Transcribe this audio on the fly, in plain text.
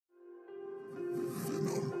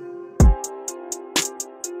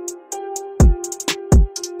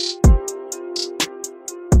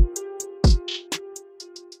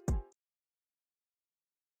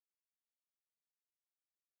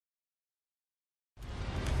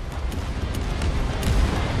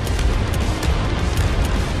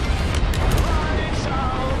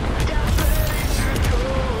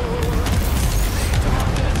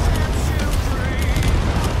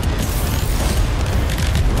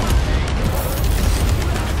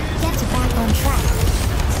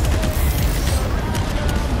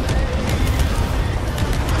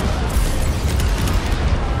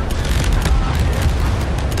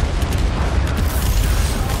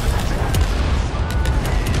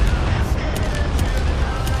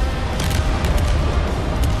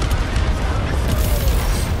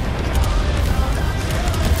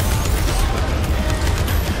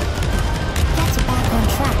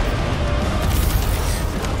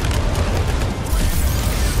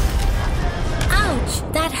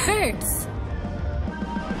hurts.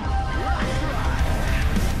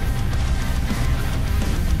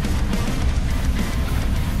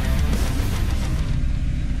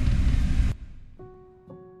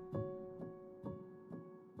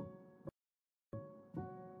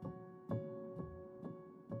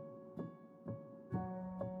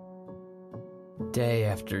 Day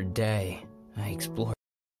after day, I explored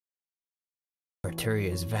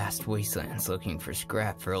Arturia's vast wastelands looking for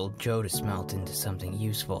scrap for old Joe to smelt into something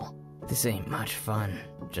useful. This ain't much fun,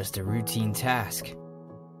 just a routine task.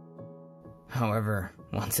 However,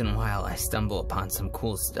 once in a while I stumble upon some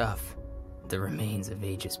cool stuff, the remains of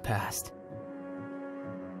ages past.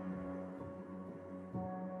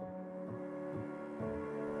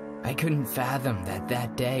 I couldn't fathom that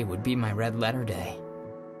that day would be my red letter day.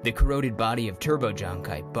 The corroded body of Turbojunk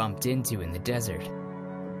I bumped into in the desert.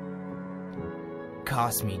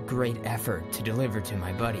 Cost me great effort to deliver to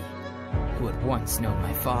my buddy, who had once known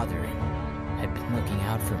my father and had been looking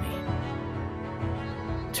out for me.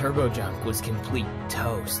 Turbojunk was complete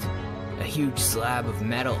toast, a huge slab of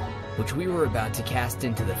metal, which we were about to cast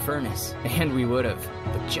into the furnace, and we would have,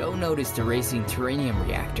 but Joe noticed a racing terranium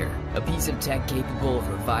reactor, a piece of tech capable of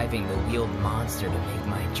reviving the wheeled monster to make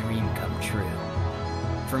my dream come true.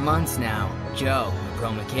 For months now, Joe, the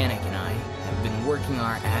pro mechanic, and I have been working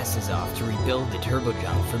our asses off to rebuild the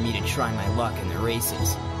Turbojunk for me to try my luck in the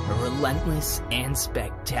races. A relentless and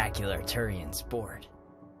spectacular Turian sport.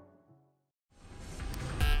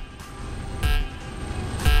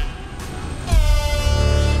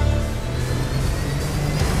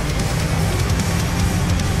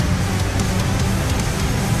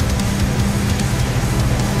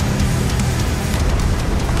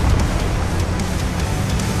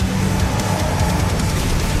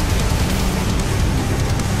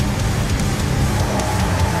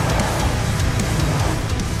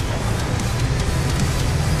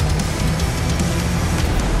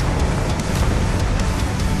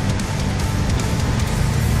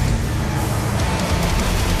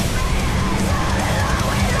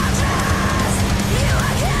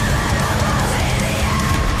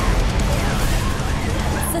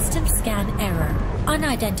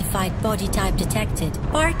 Unidentified body type detected.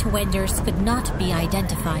 Part vendors could not be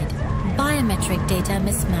identified. Biometric data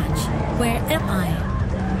mismatch. Where am I?